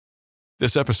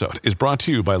This episode is brought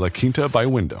to you by La Quinta by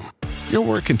Wyndham. Your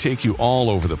work can take you all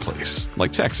over the place,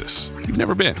 like Texas. You've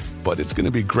never been, but it's going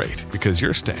to be great because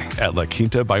you're staying at La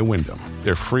Quinta by Wyndham.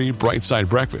 Their free Bright Side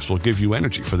breakfast will give you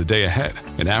energy for the day ahead.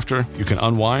 And after, you can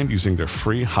unwind using their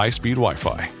free high-speed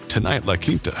Wi-Fi. Tonight, La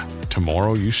Quinta.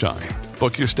 Tomorrow, you shine.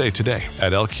 Book your stay today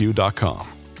at lq.com.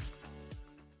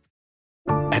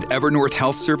 At Evernorth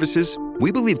Health Services,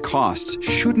 we believe costs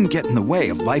shouldn't get in the way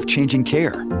of life-changing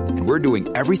care. And we're doing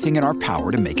everything in our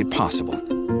power to make it possible.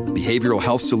 Behavioral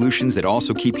health solutions that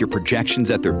also keep your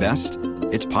projections at their best?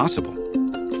 It's possible.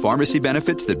 Pharmacy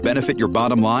benefits that benefit your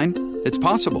bottom line? It's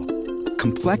possible.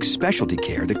 Complex specialty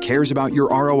care that cares about your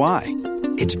ROI?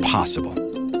 It's possible.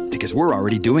 Because we're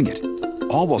already doing it.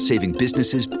 All while saving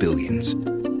businesses billions.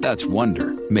 That's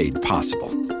Wonder made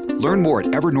possible. Learn more at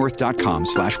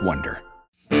evernorth.com/wonder.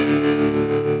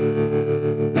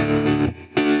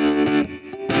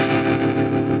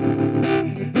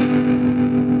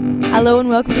 Hello and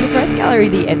welcome to the Press Gallery,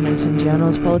 the Edmonton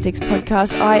Journal's politics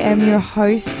podcast. I am your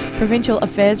host, provincial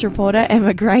affairs reporter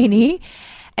Emma Graney,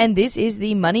 and this is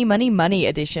the Money, Money, Money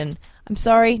edition. I'm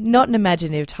sorry, not an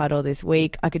imaginative title this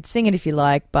week. I could sing it if you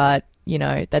like, but, you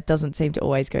know, that doesn't seem to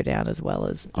always go down as well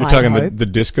as You're talking the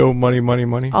disco Money, Money,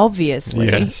 Money? Obviously.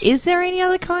 Yes. Is there any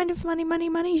other kind of Money, Money,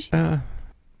 Money? I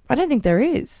don't think there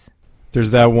is.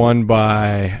 There's that one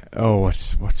by,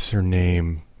 what's her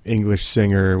name? English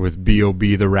singer with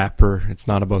B.O.B. the rapper. It's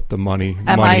not about the money.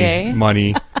 M.I.A.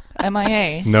 Money.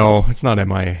 M.I.A. No, it's not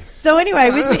M.I.A. So anyway,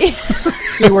 with me...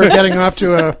 See, we're getting off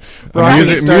to a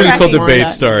musical debate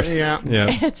start. Yeah.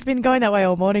 It's been going that way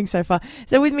all morning so far.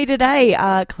 So with me today,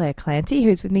 Clare Clancy,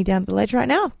 who's with me down at the ledge right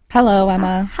now. Hello,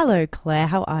 Emma. Hello, Claire.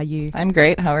 How are you? I'm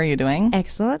great. How are you doing?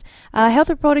 Excellent. Health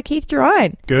reporter Keith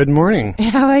Gerein. Good morning.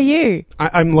 How are you?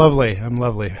 I'm lovely.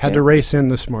 Had to race in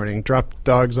this morning, drop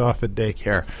dogs off at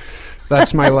daycare.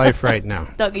 That's my life right now.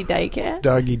 Doggy daycare.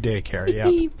 Doggy daycare,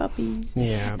 yeah. Puppies.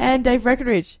 Yeah. And Dave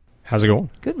Breakenridge. How's it going?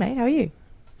 Good, mate. How are you?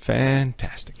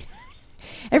 Fantastic.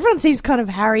 Everyone seems kind of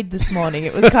harried this morning.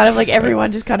 It was kind of like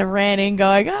everyone just kind of ran in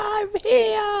going, I'm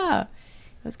here.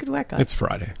 It was good work, guys. It's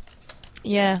Friday.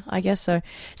 Yeah, I guess so.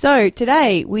 So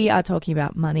today we are talking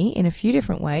about money in a few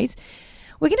different ways.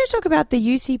 We're going to talk about the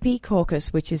UCP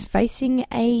caucus, which is facing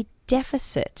a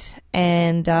deficit.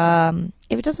 And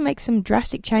if it doesn't make some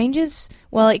drastic changes,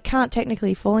 well, it can't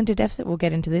technically fall into deficit. We'll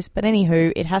get into this. But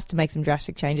anywho, it has to make some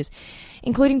drastic changes,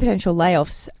 including potential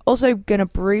layoffs. Also going to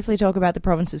briefly talk about the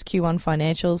province's Q1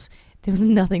 financials. There was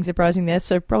nothing surprising there,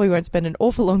 so probably won't spend an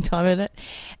awful long time in it.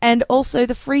 And also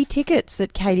the free tickets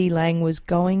that Katie Lang was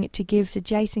going to give to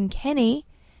Jason Kenney,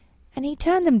 and he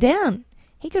turned them down.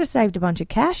 He could have saved a bunch of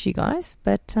cash, you guys,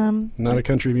 but... not a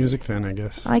country music fan, I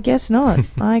guess. I guess not.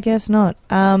 I guess not.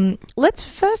 Let's,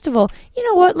 first of all, you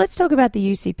know what? Let's talk about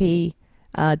the UCP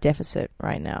deficit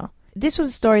right now. This was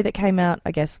a story that came out, I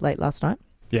guess, late last night.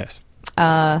 Yes.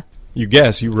 You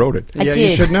guess. You wrote it. I did. You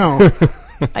should know.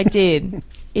 I did.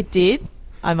 It did.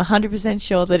 I'm 100%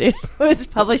 sure that it was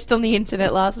published on the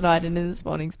internet last night and in this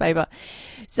morning's paper.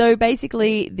 So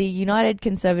basically, the United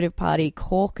Conservative Party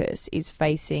caucus is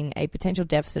facing a potential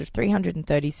deficit of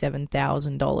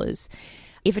 $337,000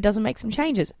 if it doesn't make some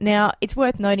changes. Now, it's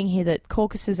worth noting here that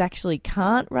caucuses actually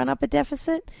can't run up a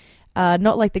deficit.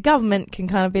 Not like the government can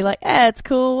kind of be like, it's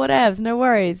cool, whatevs, no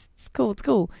worries. It's cool.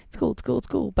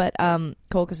 But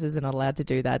caucuses are not allowed to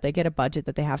do that. They get a budget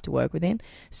that they have to work within.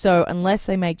 So unless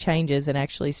they make changes and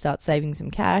actually start saving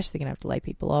some cash, they're going to have to lay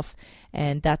people off.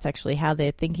 And that's actually how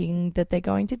they're thinking that they're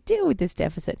going to deal with this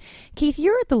deficit. Keith,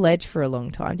 you're at the ledge for a long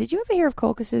time. Did you ever hear of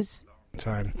caucuses?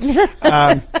 Time.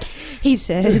 He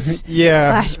says.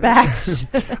 Yeah.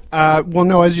 Flashbacks. Well,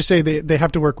 no, as you say, they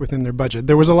have to work within their budget.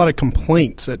 There was a lot of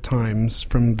complaints at times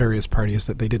from various parties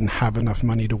that they didn't have enough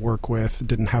money to work with,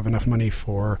 didn't have enough money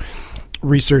for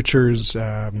researchers,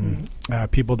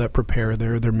 people that prepare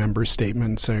their member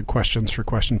statements, questions for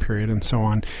question period, and so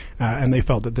on. And they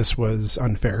felt that this was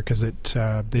unfair because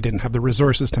they didn't have the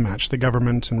resources to match the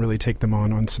government and really take them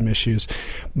on some issues.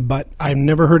 But I've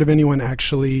never heard of anyone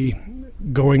actually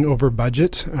going over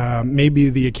budget. Maybe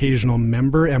the occasional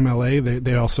member, MLA.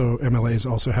 MLAs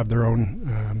also have their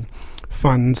own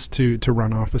funds to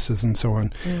run offices and so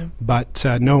on. But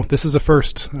no, this is a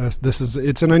first.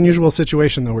 It's an unusual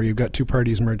situation though, where you've got two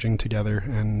parties merging together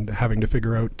and having to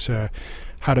figure out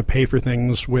how to pay for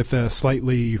things with a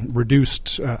slightly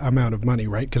reduced amount of money,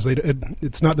 right? Because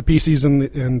it's not the PCs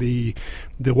and the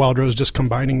Wildrose just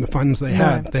combining the funds they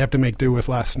had. They have to make do with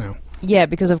less now. Yeah,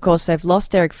 because of course they've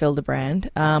lost Eric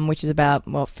Fildebrand, which is about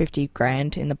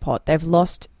 $50,000 in the pot. They've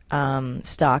lost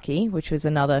Starkey, which was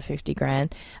another 50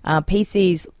 grand.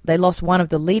 PCs, they lost one of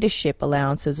the leadership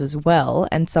allowances as well,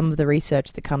 and some of the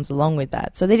research that comes along with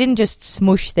that. So they didn't just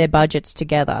smush their budgets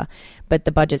together, but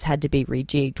the budgets had to be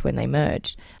rejigged when they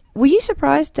merged. Were you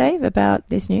surprised, Dave, about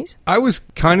this news? I was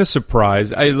kind of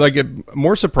surprised.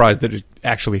 More surprised that it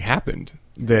actually happened.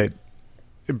 That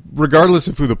regardless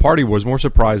of who the party was, more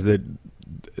surprised that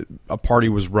a party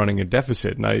was running a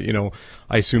deficit. And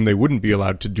I assume they wouldn't be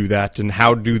allowed to do that. And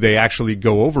how do they actually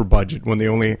go over budget when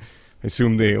I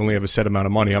assume they only have a set amount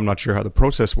of money? I'm not sure how the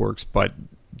process works, but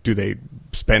do they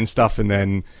spend stuff and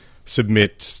then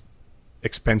submit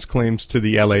expense claims to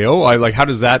the LAO? How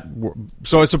does that work?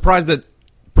 So I was surprised that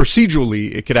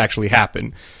procedurally it could actually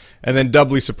happen, and then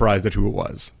doubly surprised at who it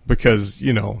was, because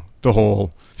the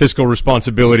whole fiscal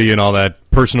responsibility and all that,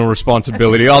 personal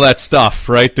responsibility, all that stuff,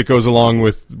 right, that goes along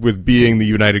with being the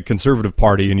United Conservative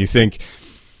Party. And you think,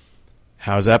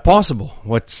 how's that possible?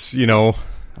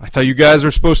 I thought you guys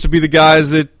are supposed to be the guys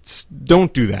that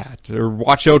don't do that or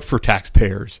watch out for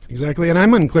taxpayers. Exactly, and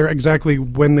I'm unclear exactly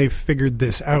when they figured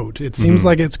this out. It seems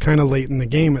like it's kind of late in the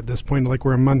game at this point, like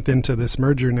we're a month into this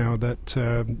merger now. That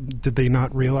did they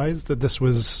not realize that this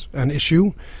was an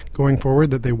issue going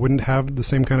forward, that they wouldn't have the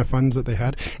same kind of funds that they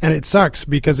had? And it sucks,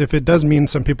 because if it does mean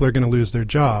some people are going to lose their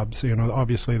jobs,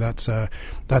 obviously that's a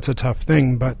tough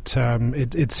thing, but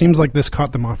it seems like this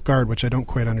caught them off guard, which I don't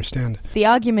quite understand. The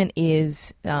argument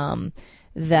is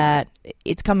that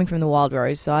it's coming from the Wild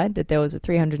Rose side, that there was a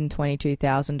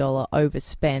 $322,000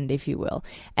 overspend, if you will.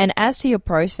 And as to your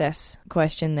process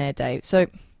question there, Dave, so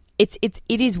it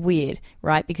is weird,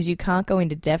 right? Because you can't go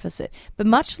into deficit. But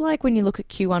much like when you look at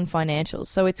Q1 financials,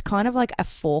 so it's kind of like a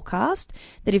forecast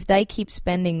that if they keep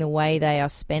spending the way they are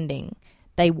spending,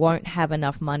 they won't have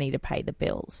enough money to pay the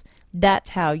bills. That's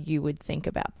how you would think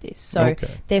about this. So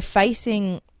they're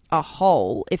facing a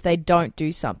hole if they don't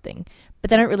do something, but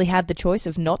they don't really have the choice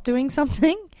of not doing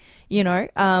something.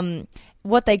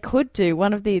 What they could do,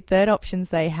 one of the third options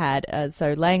they had,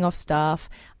 so laying off staff,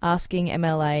 asking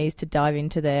MLAs to dive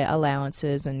into their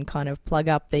allowances and kind of plug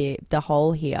up the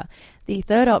hole here. The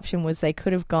third option was they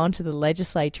could have gone to the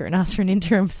legislature and asked for an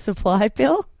interim supply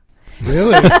bill.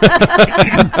 Really?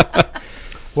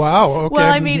 Wow, okay.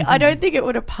 Well, I don't think it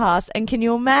would have passed. And can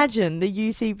you imagine the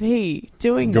UCP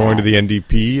doing Going that? to the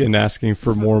NDP and asking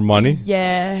for more money?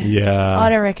 Yeah. I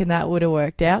don't reckon that would have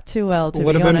worked out too well, to be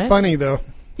honest. Would have been funny, though.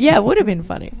 Yeah, it would have been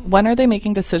funny. When are they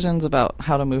making decisions about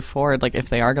how to move forward, if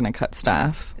they are going to cut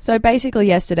staff? So basically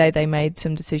yesterday they made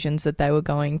some decisions that they were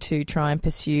going to try and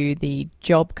pursue the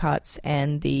job cuts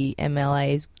and the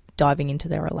MLAs diving into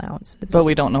their allowances. But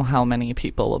we don't know how many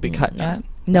people will be cut yet?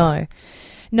 No,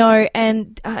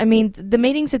 and the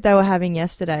meetings that they were having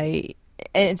yesterday,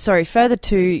 and further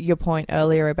to your point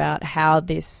earlier about how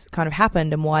this kind of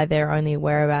happened and why they're only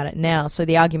aware about it now. So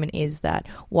the argument is that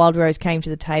Wild Rose came to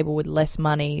the table with less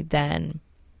money than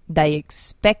they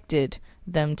expected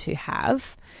them to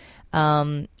have,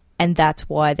 and that's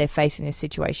why they're facing this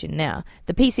situation now.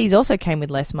 The PCs also came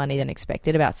with less money than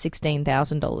expected, about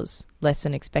 $16,000 less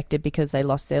than expected, because they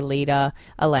lost their leader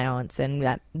allowance,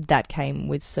 and that came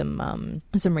with some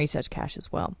research cash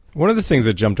as well. One of the things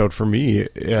that jumped out for me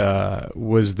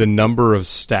was the number of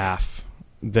staff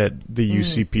that the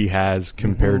UCP has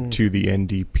compared to the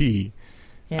NDP.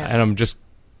 Yeah. And I'm just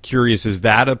curious, is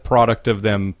that a product of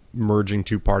them merging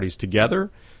two parties together,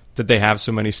 that they have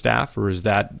so many staff, or is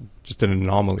that just an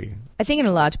anomaly? I think in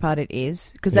a large part it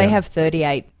is, because they have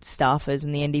 38 staffers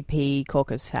and the NDP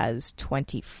caucus has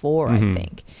 24, I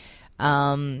think.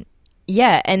 And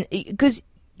because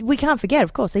we can't forget,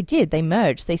 of course, they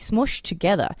merged, they smushed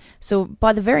together. So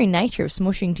by the very nature of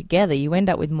smushing together, you end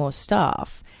up with more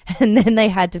staff. And then they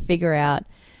had to figure out,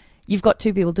 you've got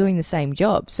two people doing the same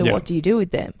job, so what do you do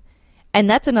with them? And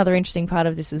that's another interesting part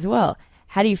of this as well.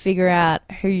 How do you figure out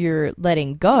who you're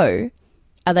letting go?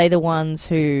 Are they the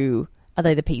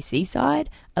PC side?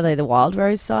 Are they the Wild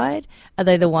Rose side? Are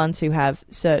they the ones who have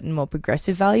certain more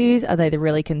progressive values? Are they the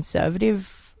really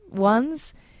conservative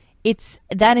ones?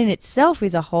 That in itself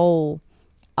is a whole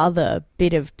other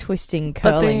bit of twisting,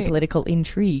 curling political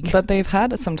intrigue. But they've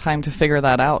had some time to figure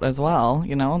that out as well.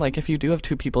 If you do have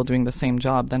two people doing the same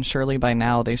job, then surely by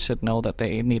now they should know that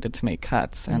they needed to make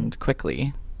cuts and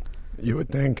quickly. You would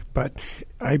think, but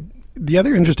the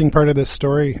other interesting part of this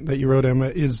story that you wrote, Emma,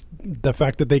 is the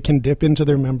fact that they can dip into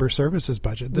their member services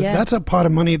budget. That's a pot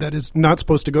of money that is not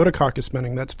supposed to go to caucus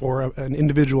spending. That's for an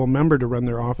individual member to run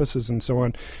their offices and so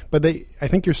on. But I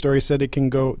think your story said they can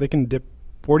dip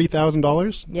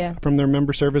 $40,000 from their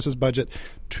member services budget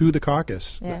to the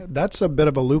caucus. Yeah. That's a bit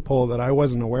of a loophole that I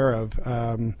wasn't aware of.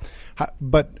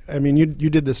 But, I mean, you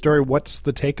did the story. What's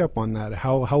the take-up on that?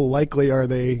 How likely are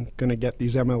they going to get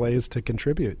these MLAs to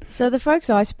contribute? So the folks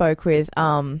I spoke with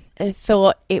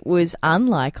thought it was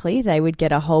unlikely they would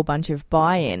get a whole bunch of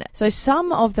buy-in. So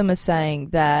some of them are saying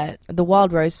that the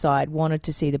Wild Rose side wanted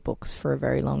to see the books for a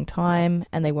very long time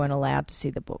and they weren't allowed to see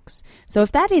the books. So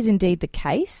if that is indeed the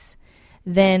case,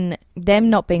 then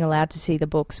them not being allowed to see the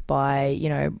books by,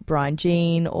 Brian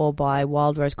Jean or by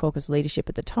Wild Rose Caucus leadership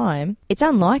at the time, it's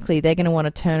unlikely they're going to want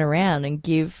to turn around and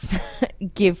give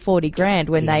 $40,000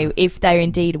 when if they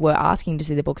indeed were asking to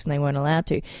see the books and they weren't allowed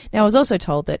to. Now, I was also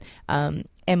told that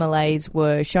MLAs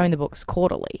were showing the books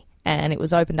quarterly and it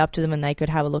was opened up to them and they could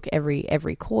have a look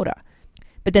every quarter.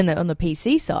 But then on the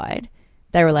PC side,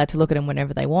 they were allowed to look at them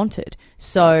whenever they wanted.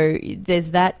 So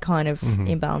there's that kind of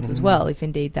imbalance as well, if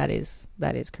indeed that is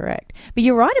correct. But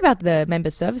you're right about the member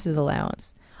services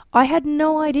allowance. I had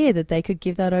no idea that they could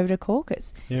give that over to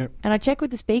caucus. Yeah. And I checked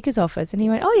with the Speaker's office and he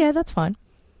went, oh yeah, that's fine.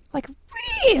 Like,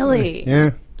 really?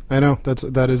 Yeah, I know.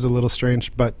 That is a little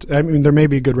strange. But, I mean, there may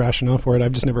be a good rationale for it.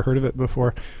 I've just never heard of it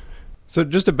before. So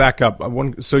just to back up,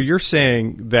 so you're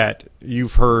saying that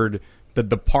you've heard that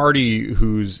the party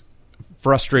who's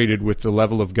frustrated with the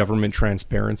level of government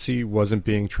transparency wasn't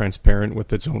being transparent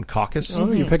with its own caucus.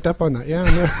 Oh, you picked up on that.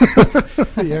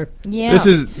 Yeah. Yeah. This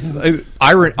is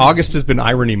August has been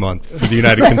irony month for the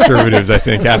United Conservatives, I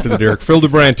think, after the Derek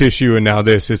Fildebrandt issue and now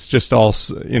this. It's just all,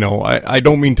 I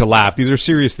don't mean to laugh. These are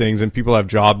serious things and people have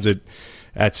jobs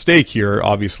at stake here,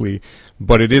 obviously.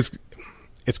 But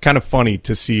it's kind of funny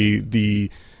to see the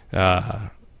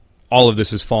all of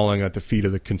this is falling at the feet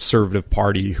of the Conservative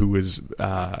Party, who has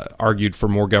argued for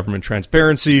more government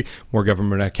transparency, more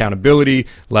government accountability,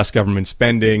 less government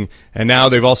spending, and now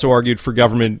they've also argued for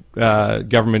government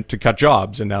to cut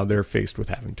jobs, and now they're faced with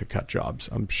having to cut jobs.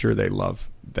 I'm sure they love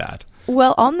that.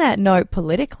 Well, on that note,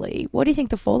 politically, what do you think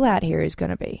the fallout here is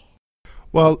going to be?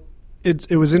 Well,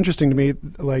 it was interesting to me,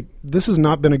 like, this has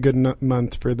not been a good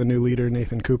month for the new leader,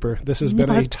 Nathan Cooper. This has been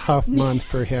a tough month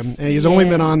for him. And he's only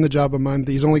been on the job a month.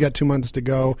 He's only got 2 months to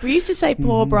go. We used to say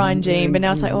poor Brian Jean, but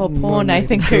now it's like, oh, poor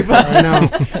Nathan Cooper. I know.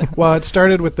 Well, it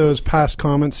started with those past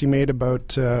comments he made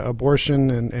about abortion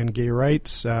and gay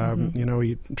rights.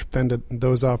 He fended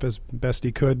those off as best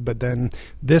he could. But then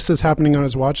this is happening on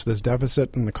his watch, this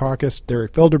deficit in the caucus,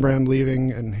 Derek Fildebrandt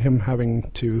leaving and him having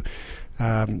to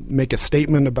make a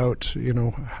statement about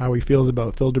how he feels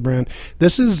about Fildebrandt.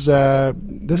 This is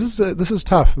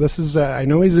tough. This is I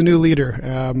know he's a new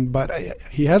leader, but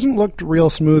he hasn't looked real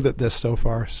smooth at this so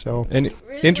far. So and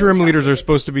interim leaders are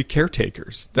supposed to be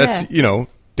caretakers. That's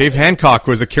Dave Hancock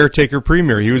was a caretaker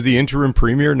premier. He was the interim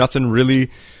premier. Nothing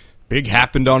really big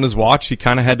happened on his watch. He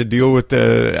kind of had to deal with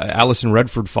the Alison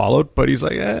Redford fallout, but he's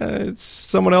like,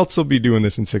 someone else will be doing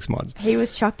this in 6 months. He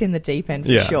was chucked in the deep end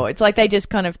for sure. It's like they just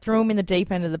kind of threw him in the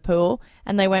deep end of the pool,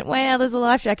 and they went, "Well, there's a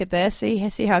life jacket there. See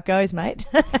how it goes, mate."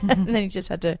 And then he just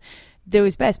had to do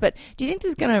his best. But do you think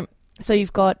there's going to? So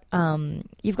you've got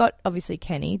obviously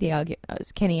Kenny,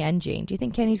 Kenny and Jean. Do you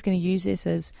think Kenny's going to use this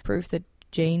as proof that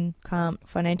Jean can't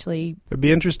financially? It'd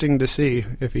be interesting to see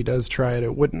if he does try it.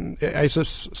 It wouldn't. I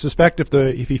suspect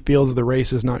if he feels the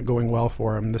race is not going well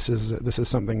for him, this is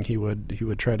something he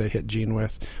would try to hit Jean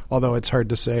with. Although it's hard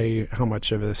to say how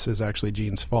much of this is actually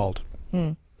Jean's fault.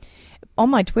 On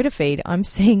my Twitter feed, I'm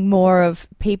seeing more of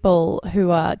people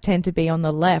who tend to be on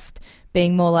the left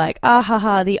being more like,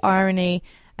 the irony,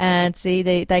 and see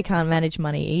they can't manage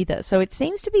money either. So it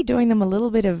seems to be doing them a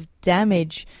little bit of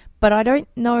damage. But I don't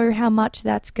know how much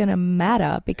that's going to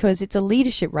matter because it's a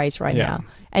leadership race right now.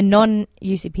 And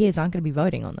non-UCPers aren't going to be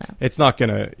voting on that. It's not going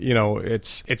to,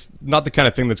 it's not the kind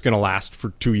of thing that's going to last for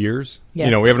 2 years.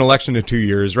 Yeah. We have an election in 2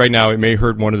 years. Right now, it may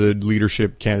hurt one of the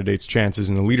leadership candidates' chances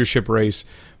in the leadership race.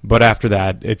 But after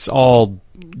that, it's all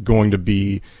going to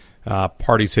be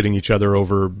parties hitting each other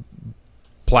over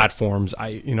platforms.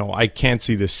 I can't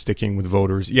see this sticking with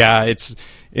voters. Yeah, it's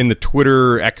in the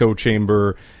Twitter echo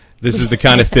chamber. This is the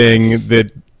kind of thing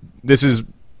this is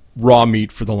raw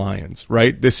meat for the lions,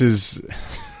 right? This is,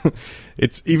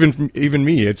 it's even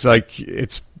me. It's like,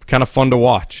 it's kind of fun to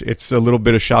watch. It's a little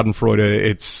bit of schadenfreude.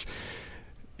 It's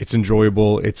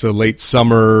enjoyable. It's a late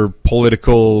summer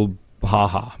political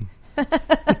haha.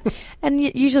 And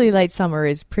usually late summer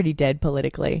is pretty dead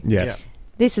politically. Yes. Yeah.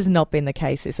 This has not been the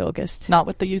case this August. Not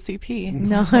with the UCP.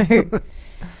 No.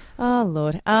 Oh,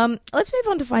 Lord. Let's move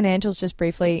on to financials just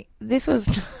briefly. This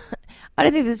was... I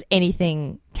don't think there's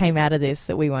anything came out of this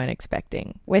that we weren't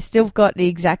expecting. We've still got the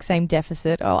exact same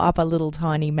deficit, or up a little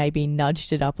tiny, maybe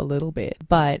nudged it up a little bit.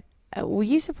 But Were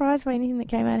you surprised by anything that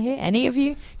came out here? Any of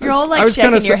you? You're all I was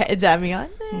shaking kinda your heads at me.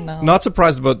 No. Not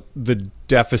surprised about the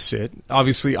deficit.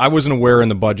 Obviously, I wasn't aware in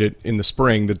the budget in the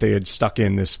spring that they had stuck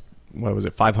in this, what was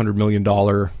it, $500 million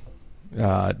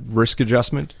risk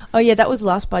adjustment. Oh yeah, that was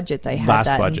last budget they had Last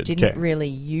that budget, and didn't okay. really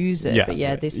use it. Yeah, But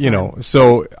yeah, this time. you know,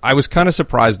 so I was kind of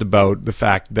surprised about the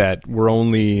fact that we're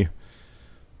only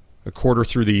a quarter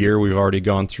through the year. We've already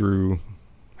gone through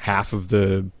half of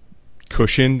the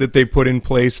cushion that they put in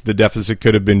place. The deficit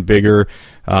could have been bigger.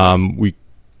 We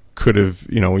could have,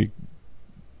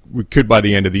 we could by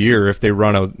the end of the year, if they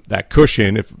run out that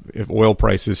cushion, if oil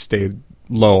prices stay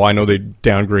low. I know they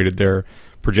downgraded their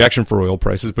projection for oil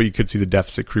prices, but you could see the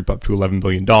deficit creep up to $11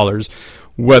 billion.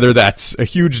 Whether that's a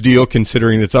huge deal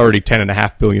considering it's already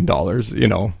 $10.5 billion,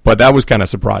 but that was kind of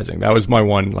surprising. That was my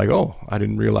one, I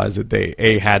didn't realize that they,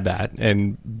 A, had that,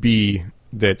 and B,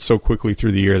 that so quickly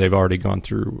through the year they've already gone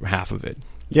through half of it.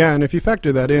 Yeah, and if you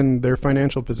factor that in, their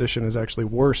financial position is actually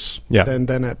worse Yeah.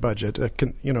 than at budget.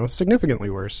 Significantly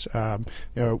worse.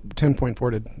 10.4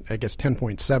 to I guess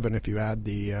 10.7 if you add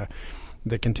the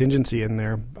contingency in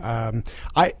there.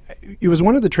 It was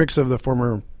one of the tricks of the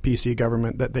former PC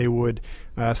government that they would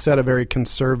set a very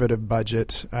conservative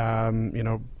budget,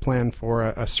 plan for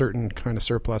a certain kind of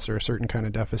surplus or a certain kind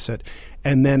of deficit,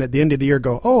 and then at the end of the year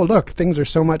go, oh, look, things are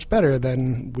so much better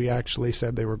than we actually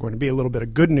said they were going to be. A little bit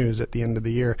of good news at the end of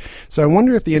the year. So I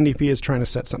wonder if the NDP is trying to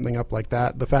set something up like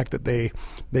that. The fact that they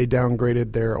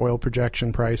downgraded their oil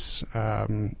projection price,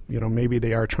 maybe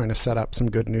they are trying to set up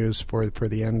some good news for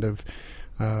the end of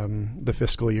the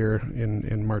fiscal year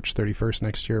in March 31st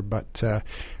next year. But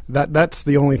that's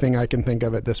the only thing I can think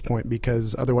of at this point,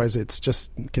 because otherwise it's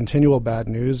just continual bad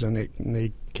news, and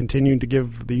they continue to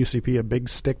give the UCP a big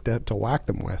stick to whack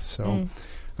them with. So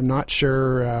I'm not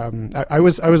sure. I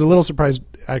was a little surprised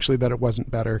actually that it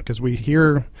wasn't better, because we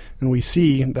hear and we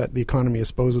see that the economy is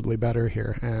supposedly better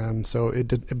here.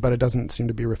 But it doesn't seem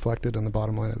to be reflected on the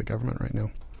bottom line of the government right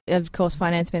now. Of course,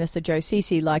 Finance Minister Joe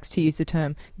Ceci likes to use the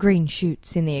term green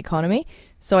shoots in the economy.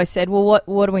 So I said, well,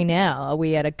 what are we now? Are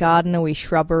we at a garden? Are we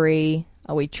shrubbery?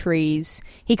 Are we trees?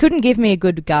 He couldn't give me a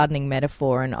good gardening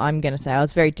metaphor, and I'm going to say I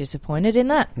was very disappointed in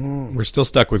that. We're still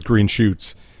stuck with green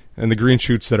shoots. And the green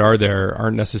shoots that are there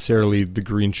aren't necessarily the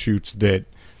green shoots that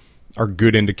are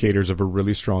good indicators of a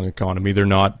really strong economy. They're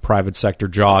not private sector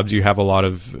jobs. You have a lot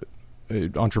of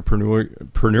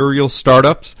entrepreneurial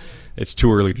startups. It's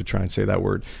too early to try and say that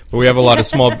word, but we have a lot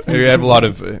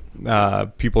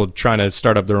of people trying to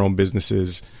start up their own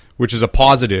businesses, which is a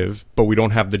positive, but we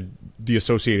don't have the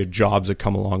associated jobs that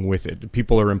come along with it.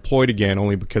 People are employed again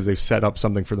only because they've set up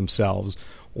something for themselves,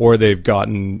 or they've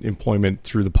gotten employment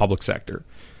through the public sector,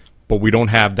 but we don't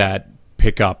have that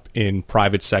pickup in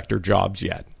private sector jobs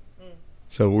yet.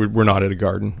 So we're not at a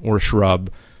garden or a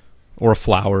shrub or a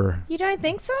flower. You don't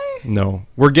think so? No.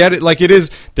 It is.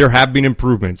 There have been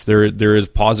improvements. There is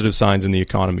positive signs in the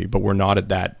economy, but we're not at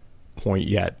that point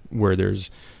yet where there's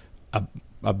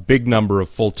a big number of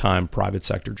full-time private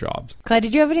sector jobs. Claire,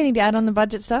 did you have anything to add on the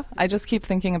budget stuff? I just keep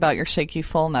thinking about your shaky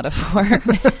full metaphor.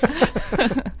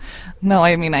 No,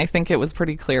 I mean, I think it was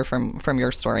pretty clear from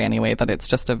your story anyway that it's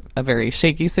just a very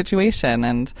shaky situation,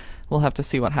 and we'll have to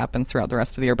see what happens throughout the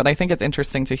rest of the year. But I think it's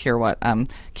interesting to hear what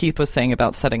Keith was saying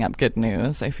about setting up good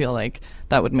news. I feel like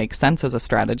that would make sense as a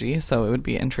strategy, so it would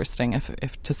be interesting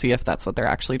if to see if that's what they're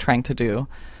actually trying to do.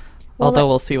 Although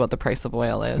we'll see what the price of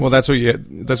oil is. Well, that's what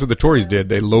the Tories did.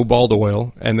 They lowballed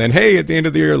oil, and then, hey, at the end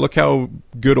of the year, look how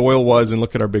good oil was, and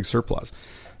look at our big surplus.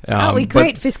 Aren't we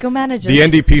great fiscal managers? The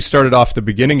NDP started off the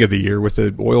beginning of the year with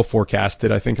an oil forecast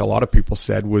that I think a lot of people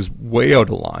said was way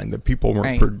out of line, that people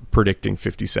weren't predicting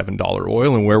 $57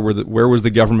 oil, and where was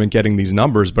the government getting these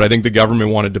numbers? But I think the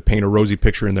government wanted to paint a rosy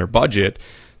picture in their budget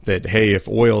that, hey, if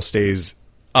oil stays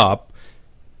up,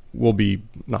 we'll be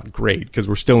not great because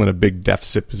we're still in a big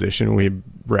deficit position. We're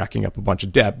racking up a bunch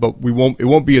of debt, but it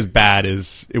won't be as bad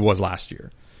as it was last year.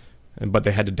 But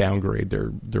they had to downgrade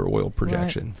their oil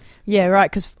projection. Right. Yeah, right,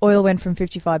 because oil went from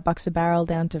 $55 a barrel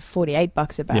down to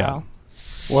 $48 a barrel.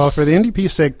 Yeah. Well, for the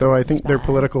NDP's sake, though, I think their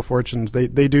political fortunes, they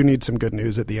do need some good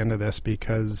news at the end of this,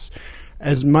 because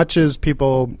as much as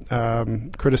people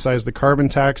criticize the carbon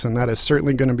tax, and that is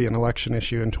certainly going to be an election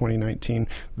issue in 2019,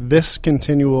 this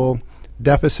continual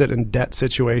deficit and debt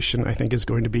situation, I think, is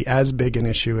going to be as big an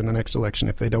issue in the next election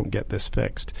if they don't get this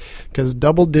fixed. Because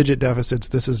double-digit deficits,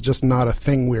 this is just not a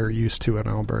thing we're used to in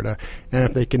Alberta. And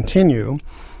if they continue,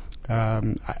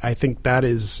 I think that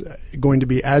is going to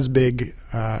be as big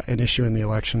an issue in the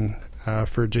election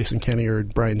for Jason Kenney or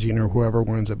Brian Jean or whoever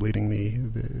winds up leading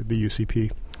the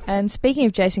UCP. And speaking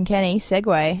of Jason Kenney,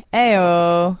 segue,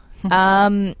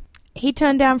 ayo. he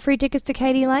turned down free tickets to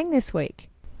Katie Lang this week.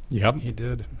 Yep. He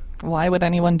did. Why would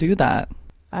anyone do that?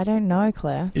 I don't know,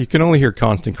 Claire. You can only hear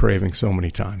constant craving so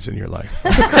many times in your life.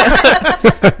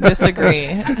 Disagree.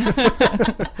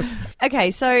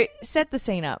 Okay, so set the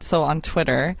scene up. So on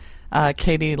Twitter,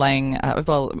 Katie Lang,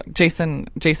 Jason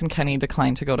Kenney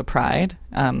declined to go to Pride.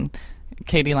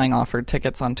 Katie Lang offered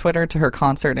tickets on Twitter to her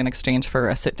concert in exchange for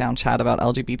a sit-down chat about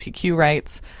LGBTQ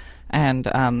rights. And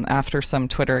after some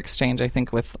Twitter exchange, I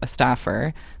think, with a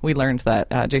staffer, we learned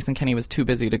that Jason Kenney was too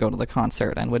busy to go to the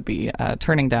concert and would be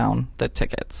turning down the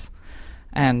tickets.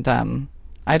 And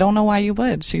I don't know why you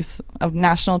would. She's a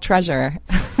national treasure.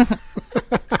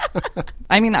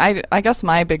 I mean, I guess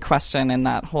my big question in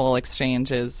that whole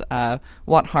exchange is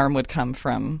what harm would come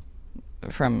from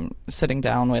sitting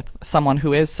down with someone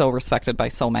who is so respected by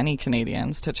so many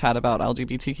Canadians to chat about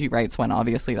LGBTQ rights when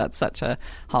obviously that's such a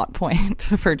hot point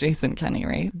for Jason Kenney,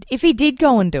 right? If he did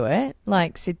go and do it,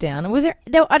 like sit down, was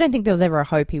there I don't think there was ever a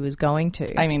hope he was going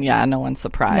to. I mean, yeah, no one's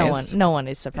surprised. No one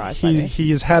is surprised by this.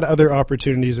 He's had other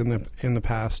opportunities in the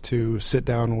past to sit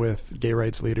down with gay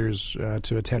rights leaders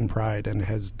to attend Pride and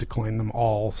has declined them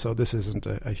all. So this isn't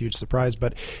a huge surprise,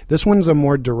 but this one's a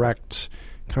more direct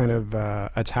kind of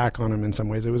attack on him in some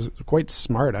ways. It was quite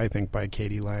smart, I think, by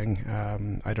Katie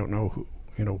Lang. I don't know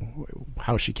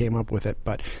how she came up with it,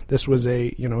 but this was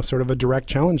a sort of a direct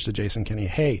challenge to Jason Kenney.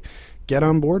 Hey, get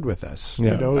on board with us.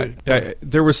 Yeah.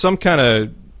 There was some kind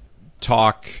of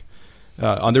talk.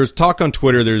 There was talk on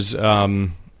Twitter. There's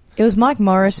it was Mike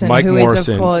Morrison, is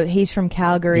of course he's from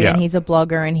Calgary and he's a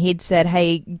blogger, and he'd said,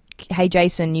 Hey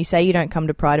Jason, you say you don't come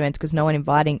to Pride events because no one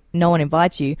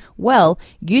invites you. Well,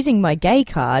 using my gay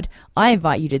card, I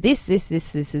invite you to this.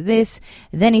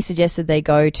 Then he suggested they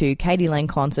go to Katie Lang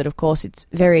concert. Of course, it's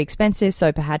very expensive,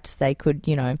 so perhaps they could,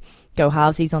 go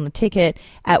halvesies on the ticket.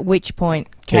 At which point,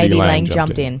 Katie Lang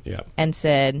jumped in and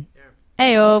said,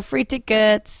 "Hey, free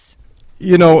tickets."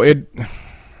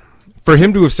 For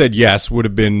him to have said yes would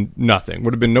have been nothing.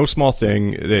 Would have been no small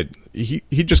thing. That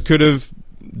he just could have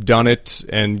done it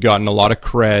and gotten a lot of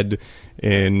cred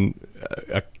in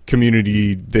a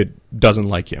community that doesn't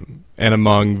like him and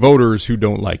among voters who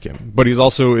don't like him. But he's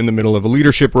also in the middle of a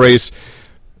leadership race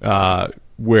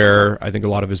where I think a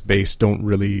lot of his base don't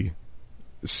really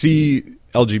see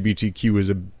LGBTQ as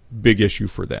a big issue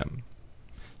for them.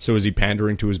 So is he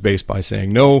pandering to his base by saying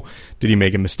no? Did he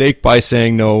make a mistake by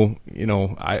saying no?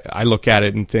 I look at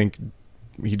it and think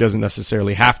he doesn't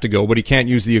necessarily have to go, but he can't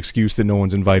use the excuse that no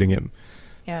one's inviting him.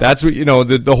 Yeah. That's what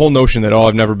the whole notion that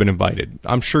I've never been invited.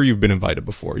 I'm sure you've been invited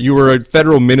before. You were a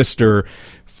federal minister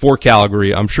for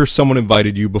Calgary. I'm sure someone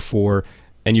invited you before,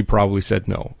 and you probably said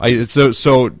no.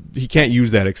 So he can't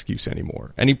use that excuse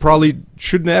anymore, and he probably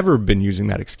should never have been using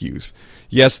that excuse.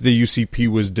 Yes, the UCP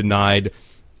was denied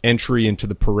entry into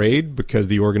the parade because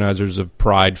the organizers of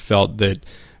Pride felt that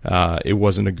it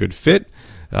wasn't a good fit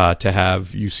to have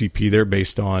UCP there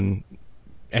based on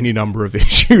any number of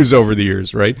issues over the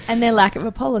years, right? And their lack of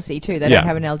a policy, too. They don't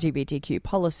have an LGBTQ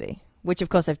policy, which, of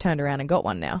course, they've turned around and got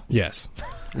one now. Yes.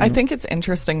 I think it's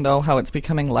interesting, though, how it's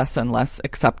becoming less and less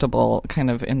acceptable kind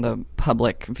of in the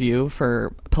public view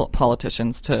for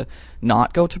politicians to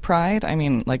not go to Pride. I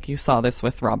mean, like you saw this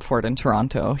with Rob Ford in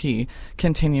Toronto. He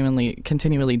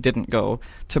continually didn't go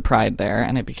to Pride there,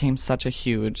 and it became such a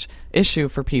huge issue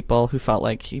for people who felt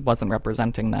like he wasn't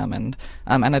representing them. And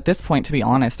at this point, to be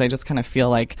honest, I just kind of feel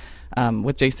like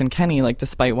with Jason Kenney, like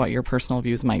despite what your personal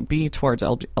views might be towards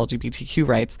LGBTQ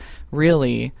rights,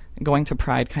 really going to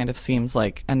Pride kind of seems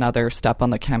like another step on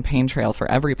the campaign trail for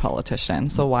every politician.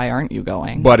 So why aren't you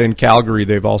going? But in Calgary,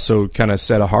 they've also kind of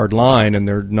set a hard line, and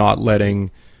they're not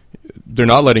letting.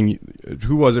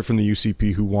 Who was it from the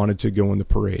UCP who wanted to go in the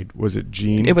parade? Was it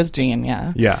Jean? It was Jean,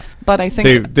 yeah. Yeah. But I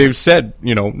think they've said,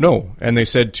 no. And they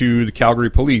said to the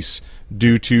Calgary police,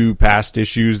 due to past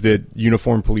issues that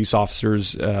uniformed police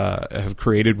officers have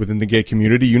created within the gay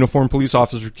community, uniformed police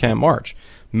officers can't march.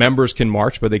 Members can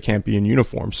march, but they can't be in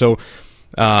uniform. So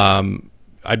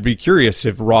I'd be curious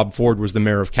if Rob Ford was the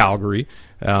mayor of Calgary.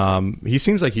 He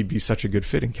seems like he'd be such a good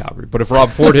fit in Calgary. But if Rob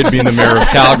Ford had been the mayor of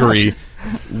Calgary,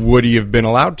 would he have been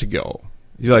allowed to go?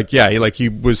 He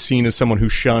was seen as someone who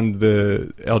shunned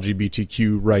the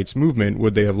LGBTQ rights movement.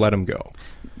 Would they have let him go?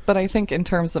 But I think in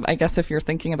terms of, I guess if you're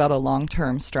thinking about a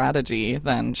long-term strategy,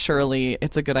 then surely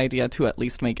it's a good idea to at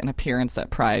least make an appearance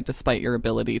at Pride despite your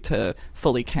ability to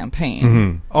fully campaign.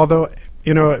 Mm-hmm. Although,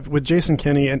 with Jason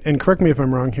Kenney, and correct me if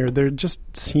I'm wrong here, there just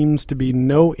seems to be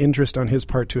no interest on his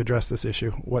part to address this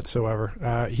issue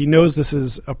whatsoever. He knows this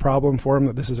is a problem for him,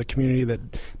 that this is a community that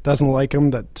doesn't like him,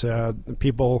 that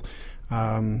people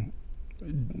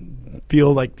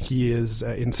feel like he is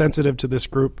insensitive to this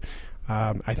group.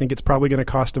 I think it's probably going to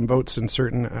cost him votes in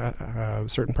certain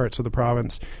parts of the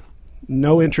province.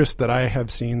 No interest that I have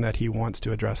seen that he wants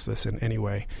to address this in any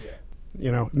way. Yeah.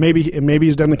 You know, maybe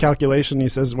he's done the calculation. He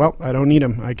says, well, I don't need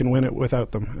them. I can win it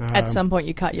without them. At some point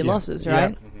you cut your losses,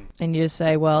 right? Yeah. And you just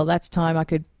say, well, that's time I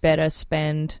could better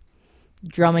spend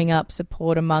drumming up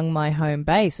support among my home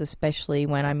base, especially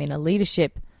when I'm in a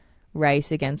leadership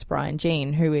race against Brian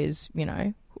Jean, who is, you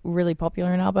know, really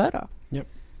popular in Alberta. Yep.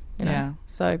 You know? Yeah.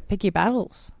 So pick your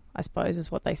battles, I suppose,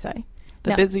 is what they say.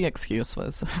 The busy excuse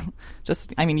was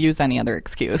use any other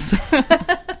excuse.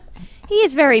 He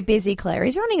is very busy, Claire.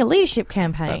 He's running a leadership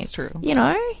campaign. That's true. You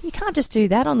know, you can't just do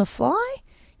that on the fly.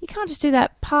 You can't just do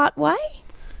that part way.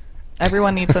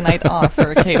 Everyone needs a night off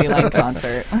for a Katie Lang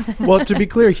concert. Well, to be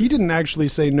clear, he didn't actually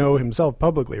say no himself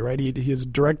publicly, right? His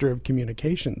director of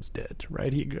communications did,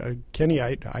 right? Kenny,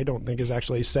 I don't think has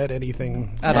actually said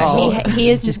anything at all. He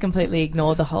has just completely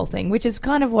ignored the whole thing, which is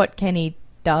kind of what Kenny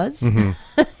does. Mm-hmm.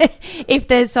 If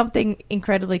there's something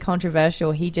incredibly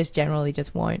controversial, he just generally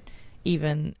just won't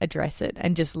even address it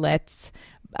and just lets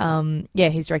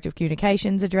his director of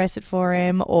communications address it for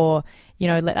him, or, you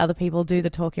know, let other people do the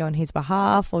talking on his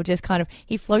behalf, or just kind of,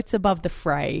 he floats above the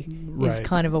fray, is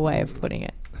kind of a way of putting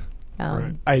it.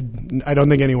 Right. I don't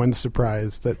think anyone's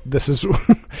surprised that this is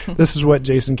this is what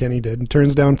Jason Kenney did.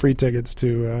 Turns down free tickets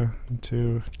to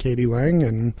Katie Lang,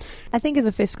 and I think as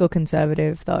a fiscal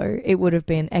conservative, though, it would have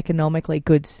been economically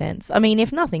good sense. I mean,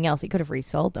 if nothing else, he could have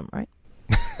resold them, right?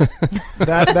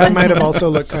 that might have also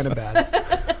looked kind of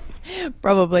bad.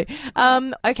 Probably.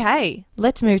 Okay,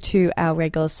 let's move to our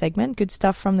regular segment. Good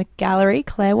stuff from the gallery.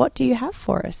 Claire, what do you have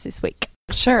for us this week?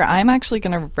 Sure. I'm actually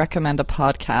going to recommend a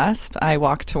podcast. I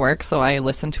walk to work, so I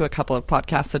listen to a couple of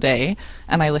podcasts a day,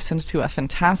 and I listened to a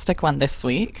fantastic one this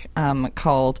week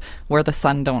called Where the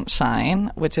Sun Don't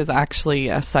Shine, which is actually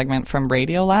a segment from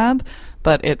Radiolab,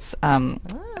 but it's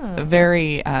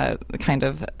very kind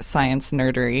of science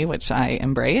nerdery, which I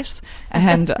embrace,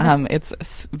 and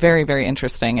it's very, very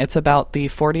interesting. It's about the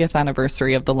 40th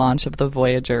anniversary of the launch of the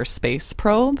Voyager space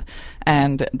probe,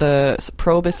 and the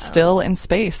probe is still in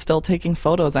space, still taking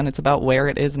photos, and it's about where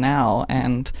it is now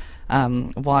and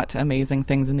what amazing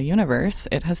things in the universe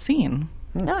it has seen.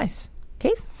 Nice.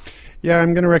 Keith? Yeah,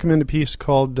 I'm going to recommend a piece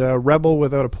called Rebel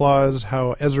Without Applause,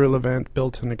 How Ezra Levant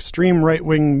Built an Extreme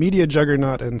Right-Wing Media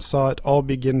Juggernaut and Saw It All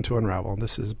Begin to Unravel.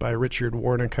 This is by Richard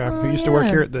Warnica, who used to work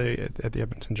here at the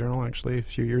Edmonton Journal, actually, a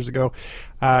few years ago,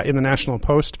 in the National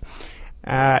Post.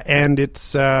 And it's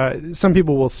some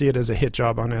people will see it as a hit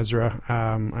job on Ezra.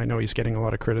 I know he's getting a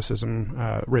lot of criticism,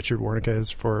 Richard Warnica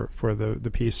is, for the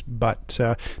piece, but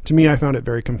to me, I found it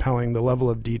very compelling, the level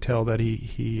of detail that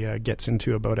he gets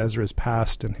into about Ezra's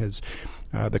past and his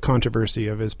the controversy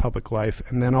of his public life.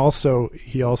 And then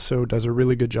he also does a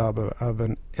really good job of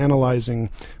analyzing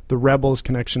the rebels'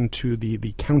 connection to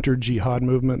the counter-jihad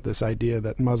movement, this idea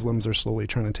that Muslims are slowly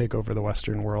trying to take over the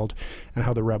Western world, and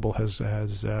how the rebel has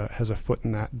a foot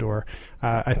in that door.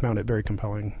 I found it very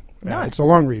compelling. Nice. It's a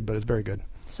long read, but it's very good.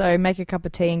 So make a cup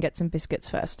of tea and get some biscuits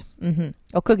first. Mm-hmm.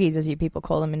 Or cookies, as you people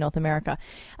call them in North America.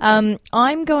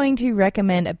 I'm going to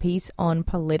recommend a piece on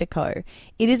Politico.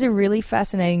 It is a really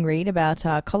fascinating read about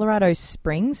Colorado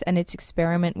Springs and its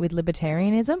experiment with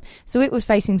libertarianism. So it was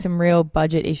facing some real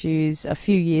budget issues a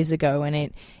few years ago,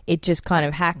 and it just kind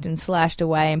of hacked and slashed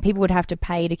away, and people would have to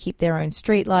pay to keep their own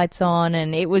streetlights on,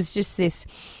 and it was just this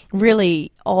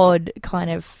really odd kind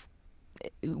of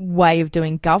way of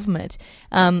doing government.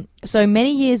 So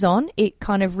many years on, it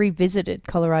kind of revisited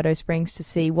Colorado Springs to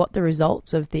see what the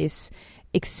results of this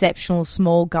exceptional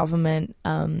small government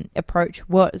approach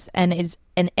was, and it's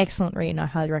an excellent read, and I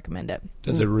highly recommend it.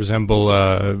 Does it resemble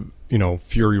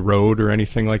Fury Road or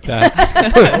anything like that?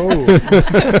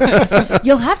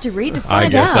 You'll have to read to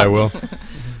find out. I guess I will.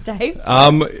 Dave?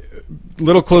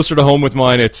 Little closer to home with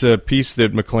mine, it's a piece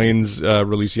that Maclean's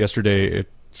released yesterday.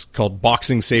 It's called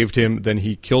Boxing Saved Him, Then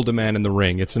He Killed a Man in the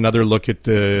Ring. It's another look at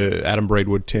the Adam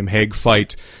Braidwood-Tim Hague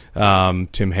fight.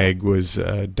 Tim Hague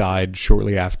died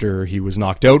shortly after he was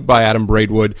knocked out by Adam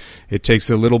Braidwood. It takes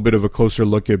a little bit of a closer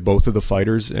look at both of the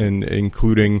fighters, and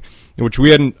including, which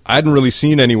I hadn't really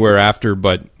seen anywhere after,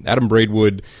 but Adam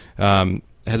Braidwood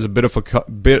has a bit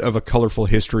of a colorful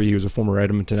history. He was a former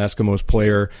Edmonton Eskimos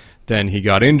player. Then he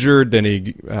got injured. Then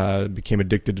he became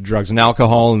addicted to drugs and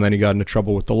alcohol. And then he got into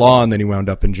trouble with the law. And then he wound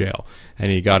up in jail.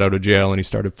 And he got out of jail and he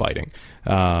started fighting.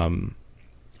 And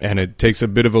it takes a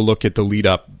bit of a look at the lead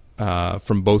up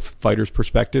from both fighters'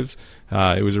 perspectives.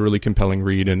 It was a really compelling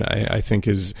read. And I think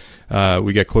as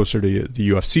we get closer to the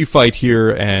UFC fight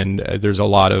here, and there's a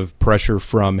lot of pressure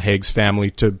from Hague's family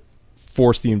to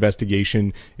force the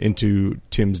investigation into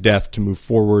Tim's death to move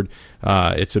forward.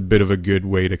 It's a bit of a good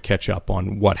way to catch up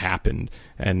on what happened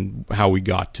and how we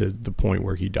got to the point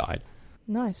where he died.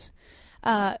 Nice.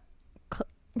 I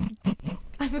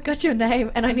forgot your name,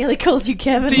 and I nearly called you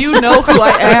Kevin. Do you know who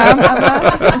I am?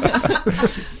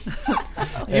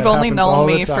 You've only known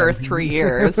me for 3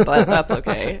 years, but that's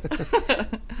okay.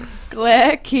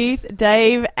 Claire, Keith,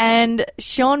 Dave, and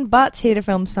Sean Butt's here to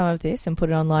film some of this and put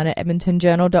it online at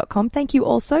edmontonjournal.com. Thank you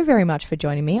all so very much for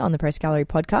joining me on the Press Gallery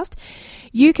podcast.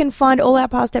 You can find all our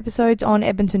past episodes on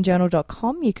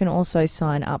edmontonjournal.com. You can also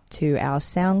sign up to our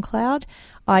SoundCloud,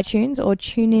 iTunes, or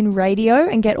TuneIn Radio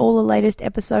and get all the latest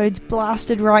episodes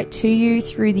blasted right to you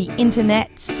through the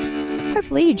internets.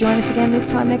 Hopefully you join us again this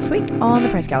time next week on the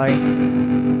Press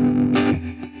Gallery.